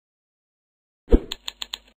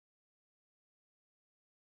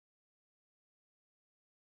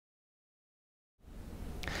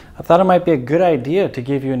I thought it might be a good idea to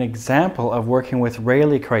give you an example of working with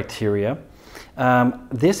Rayleigh criteria.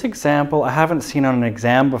 This example I haven't seen on an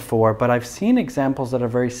exam before, but I've seen examples that are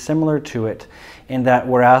very similar to it in that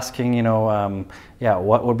we're asking,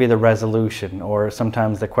 what would be the resolution? Or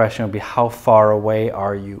sometimes the question would be, how far away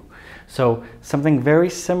are you? So something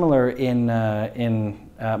very similar in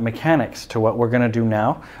mechanics to what we're going to do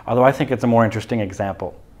now, although I think it's a more interesting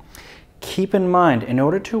example. Keep in mind, in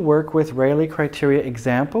order to work with Rayleigh criteria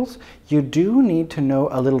examples, you do need to know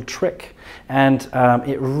a little trick. And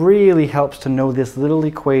it really helps to know this little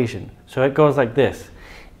equation. So it goes like this.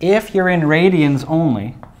 If you're in radians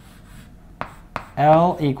only,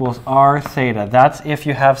 L equals R theta. That's if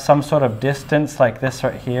you have some sort of distance like this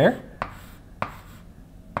right here.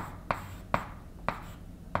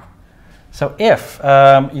 So if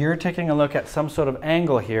you're taking a look at some sort of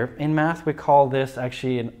angle here, in math we call this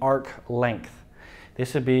actually an arc length.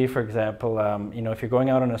 This would be, for example, if you're going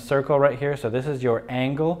out in a circle right here, so this is your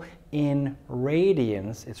angle in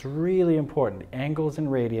radians. It's really important. The angle is in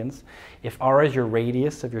radians. If R is your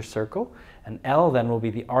radius of your circle, and L then will be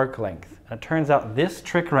the arc length. And it turns out this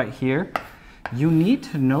trick right here, you need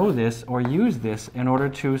to know this or use this in order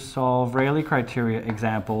to solve Rayleigh criteria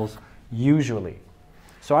examples usually.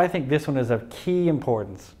 So I think this one is of key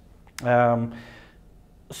importance.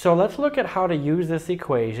 So let's look at how to use this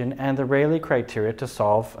equation and the Rayleigh criteria to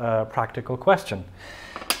solve a practical question.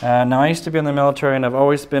 Now I used to be in the military and I've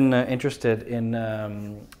always been interested in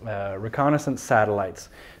reconnaissance satellites.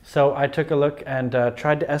 So I took a look and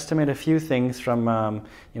tried to estimate a few things from,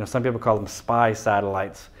 some people call them spy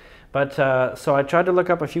satellites. But so I tried to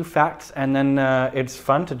look up a few facts, and then it's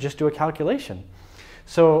fun to just do a calculation.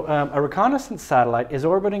 So a reconnaissance satellite is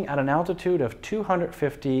orbiting at an altitude of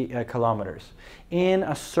 250 kilometers in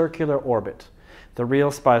a circular orbit. The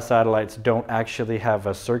real spy satellites don't actually have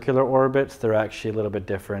a circular orbit. They're actually a little bit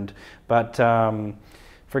different. But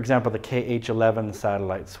for example, the KH-11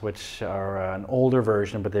 satellites, which are an older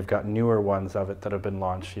version, but they've got newer ones of it that have been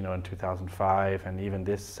launched, in 2005 and even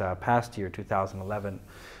this past year, 2011.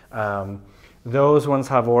 Those ones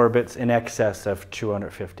have orbits in excess of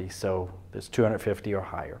 250, so it's 250 or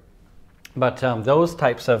higher. But those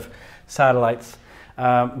types of satellites,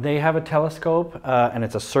 they have a telescope, and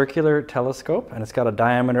it's a circular telescope, and it's got a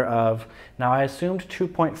diameter of, now I assumed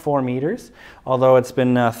 2.4 meters, although it's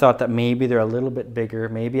been thought that maybe they're a little bit bigger,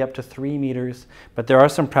 maybe up to 3 meters, but there are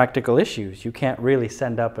some practical issues. You can't really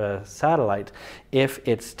send up a satellite if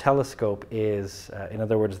its telescope is, in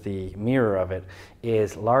other words, the mirror of it,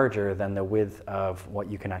 is larger than the width of what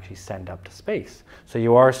you can actually send up to space. So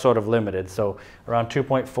you are sort of limited, so around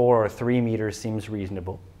 2.4 or 3 meters seems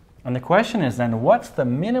reasonable. And the question is then, what's the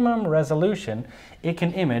minimum resolution it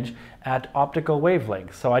can image at optical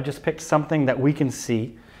wavelengths? So I just picked something that we can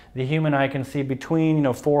see. The human eye can see between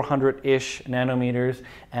 400-ish nanometers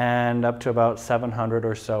and up to about 700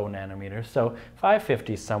 or so nanometers. So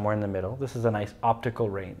 550 is somewhere in the middle. This is a nice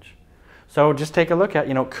optical range. So just take a look at,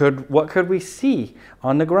 what could we see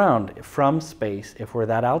on the ground from space if we're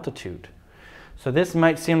that altitude? So this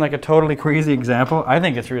might seem like a totally crazy example. I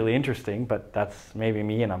think it's really interesting, but that's maybe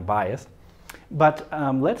me and I'm biased. But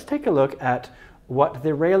let's take a look at what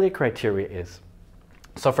the Rayleigh criteria is.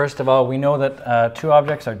 So first of all, we know that two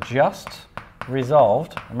objects are just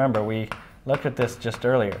resolved. Remember, we looked at this just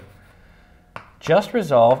earlier. Just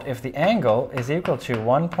resolved if the angle is equal to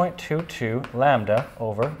 1.22 lambda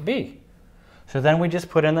over b. So then we just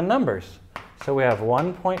put in the numbers. So we have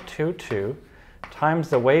 1.22 times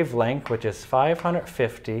the wavelength, which is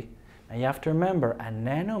 550, and you have to remember a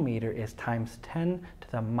nanometer is times 10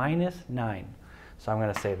 to the minus 9. So I'm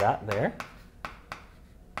going to say that there.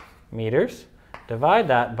 Meters. Divide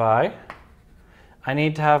that by, I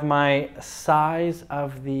need to have my size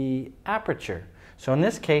of the aperture. So in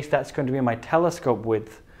this case, that's going to be my telescope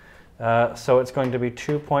width. So it's going to be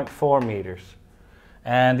 2.4 meters.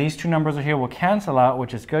 And these two numbers here will cancel out,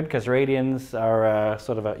 which is good because radians are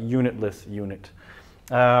sort of a unitless unit.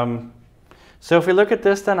 So if we look at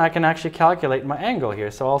this, then I can actually calculate my angle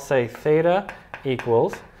here. So I'll say theta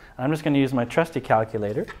equals, I'm just going to use my trusty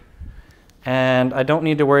calculator. And I don't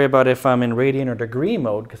need to worry about if I'm in radian or degree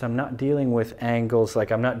mode because I'm not dealing with angles,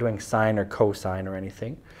 like I'm not doing sine or cosine or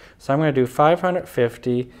anything. So I'm going to do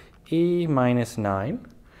 550 e minus 9,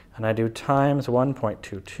 and I do times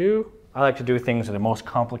 1.22. I like to do things with the most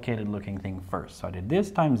complicated looking thing first. So I did this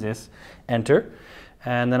times this, enter,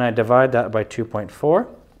 and then I divide that by 2.4.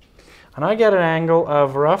 And I get an angle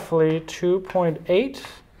of roughly 2.8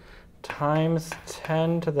 times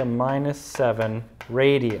 10 to the minus 7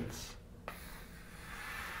 radians.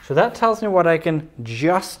 So that tells me what I can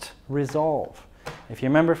just resolve. if you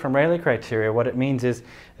remember from Rayleigh criteria, what it means is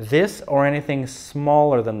this or anything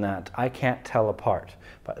smaller than that, I can't tell apart.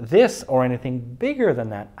 But this or anything bigger than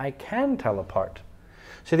that, I can tell apart.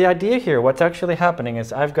 So the idea here, what's actually happening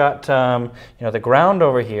is I've got the ground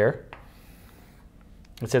over here.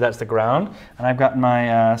 Let's say that's the ground, and I've got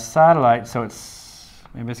my satellite, so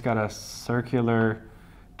maybe it's got a circular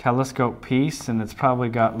telescope piece, and it's probably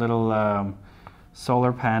got little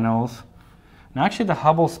solar panels. Now actually the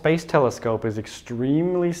Hubble Space Telescope is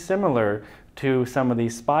extremely similar to some of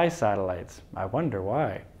these spy satellites. I wonder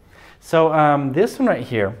why. So this one right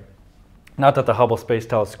here, not that the Hubble Space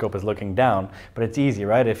Telescope is looking down, but it's easy,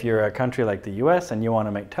 right? If you're a country like the US and you want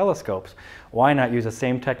to make telescopes, why not use the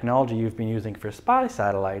same technology you've been using for spy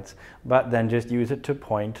satellites, but then just use it to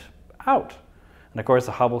point out? And of course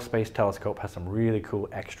the Hubble Space Telescope has some really cool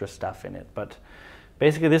extra stuff in it, but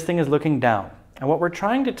basically this thing is looking down. And what we're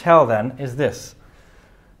trying to tell then is this.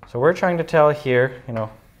 So we're trying to tell here,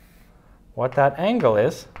 what that angle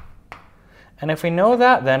is. And if we know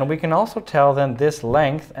that, then we can also tell then this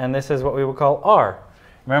length, and this is what we would call r.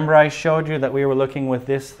 Remember I showed you that we were looking with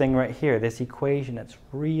this thing right here, this equation. It's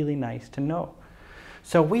really nice to know.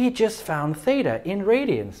 So we just found theta in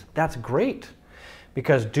radians. That's great.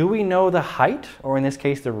 Because do we know the height, or in this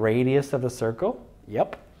case the radius of the circle?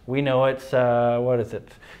 Yep. We know it's,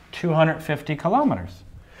 250 kilometers.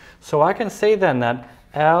 So I can say then that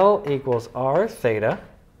L equals r theta.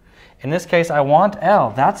 In this case, I want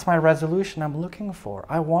L. That's my resolution I'm looking for.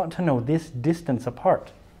 I want to know this distance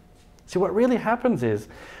apart. See, what really happens is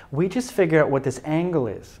we just figure out what this angle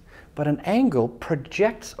is. But an angle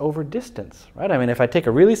projects over distance, right? I mean, if I take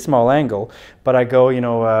a really small angle, but I go,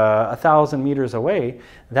 1,000 meters away,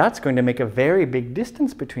 that's going to make a very big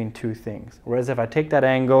distance between two things. Whereas if I take that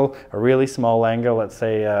angle, a really small angle, let's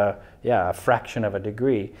say, a fraction of a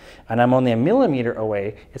degree, and I'm only a millimeter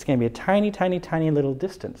away, it's going to be a tiny, tiny, tiny little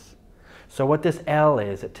distance. So what this L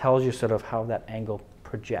is, it tells you sort of how that angle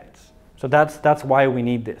projects. So that's why we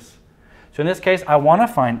need this. So in this case, I want to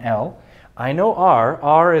find L. I know r.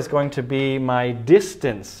 R is going to be my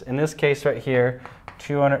distance. In this case right here,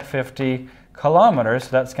 250 kilometers.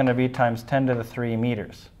 So that's going to be times 10 to the 3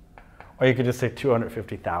 meters. Or you could just say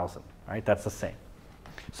 250,000, right? That's the same.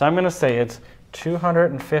 So I'm going to say it's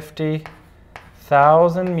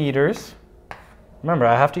 250,000 meters. Remember,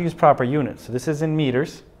 I have to use proper units. So this is in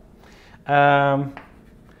meters. Times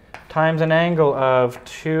an angle of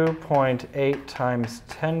 2.8 times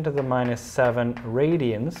 10 to the minus 7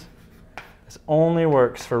 radians. This only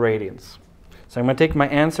works for radians. So I'm going to take my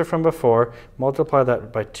answer from before, multiply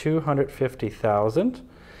that by 250,000,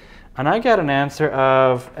 and I get an answer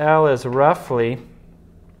of L is roughly,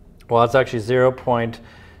 well, it's actually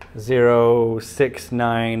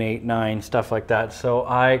 0.06989, stuff like that. So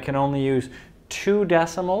I can only use 2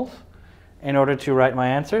 decimals in order to write my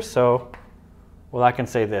answer. So, well, I can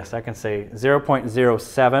say this. I can say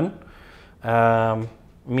 0.07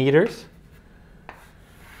 meters.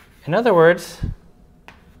 In other words,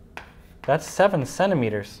 that's 7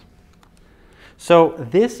 centimeters. So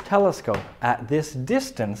this telescope at this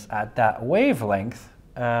distance, at that wavelength,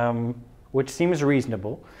 which seems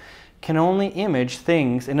reasonable, can only image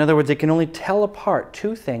things. In other words, it can only tell apart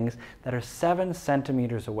 2 things that are 7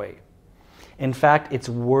 centimeters away. In fact, it's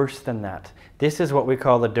worse than that. This is what we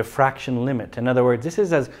call the diffraction limit. In other words, this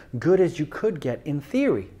is as good as you could get in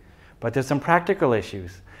theory. But there's some practical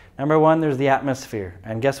issues. Number one, there's the atmosphere.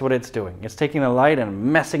 And guess what it's doing? It's taking the light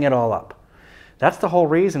and messing it all up. That's the whole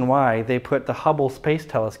reason why they put the Hubble Space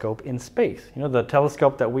Telescope in space. You know, the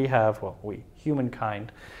telescope that we have, well,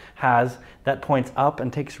 humankind, has that points up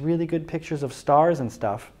and takes really good pictures of stars and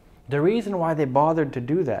stuff. The reason why they bothered to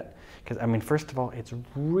do that, because, I mean, first of all, it's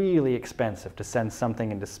really expensive to send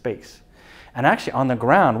something into space. And actually, on the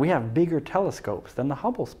ground, we have bigger telescopes than the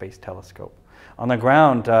Hubble Space Telescope. On the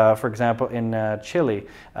ground, for example, in Chile,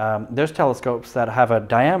 there's telescopes that have a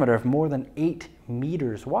diameter of more than 8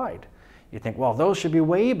 meters wide. You think, well, those should be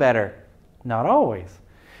way better. Not always.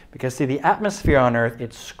 Because, see, the atmosphere on Earth,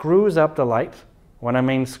 it screws up the light. When I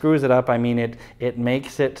mean screws it up, I mean it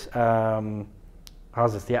makes it,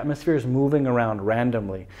 how's this? The atmosphere is moving around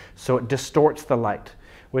randomly. So it distorts the light,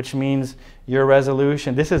 which means your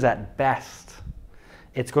resolution, this is at best.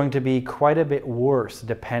 It's going to be quite a bit worse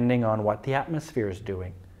depending on what the atmosphere is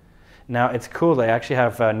doing. Now, it's cool. They actually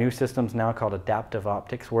have new systems now called adaptive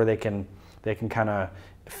optics where they can kind of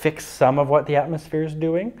fix some of what the atmosphere is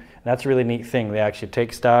doing. And that's a really neat thing. They actually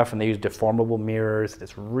take stuff and they use deformable mirrors.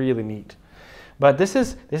 It's really neat. But this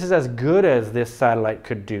is as good as this satellite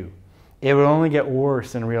could do. It would only get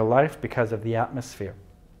worse in real life because of the atmosphere.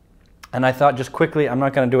 And I thought just quickly, I'm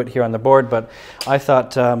not going to do it here on the board, but I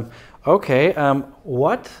thought, okay,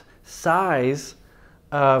 what size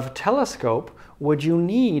of telescope would you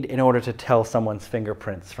need in order to tell someone's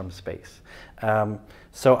fingerprints from space?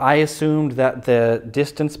 So I assumed that the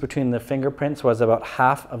distance between the fingerprints was about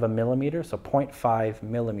 1/2 millimeter, so 0.5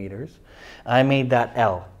 millimeters. I made that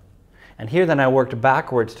L. And here then I worked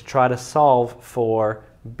backwards to try to solve for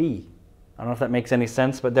B. I don't know if that makes any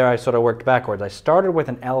sense, but there I sort of worked backwards. I started with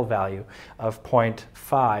an L value of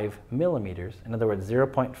 0.5 millimeters. In other words,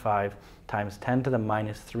 0.5 times 10 to the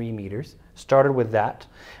minus 3 meters. Started with that.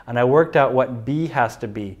 And I worked out what B has to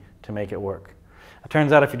be to make it work. It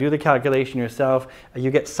turns out if you do the calculation yourself,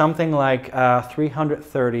 you get something like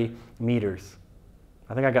 330 meters.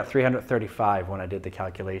 I think I got 335 when I did the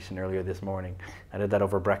calculation earlier this morning. I did that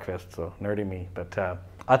over breakfast, so nerdy me, but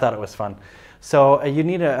I thought it was fun. So you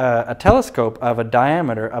need a telescope of a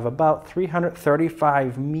diameter of about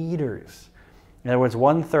 335 meters. In other words,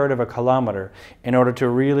 1/3 of a kilometer in order to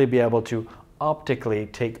really be able to optically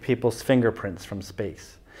take people's fingerprints from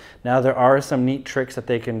space. Now there are some neat tricks that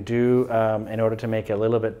they can do in order to make it a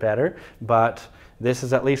little bit better, but this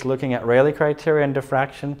is at least looking at Rayleigh criteria and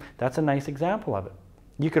diffraction. That's a nice example of it.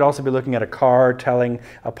 You could also be looking at a car telling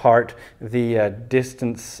apart the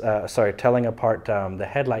telling apart the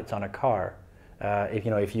headlights on a car.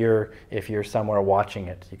 If you're somewhere watching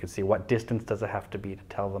it, you could see what distance does it have to be to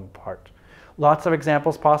tell them apart. Lots of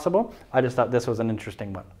examples possible. I just thought this was an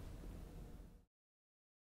interesting one.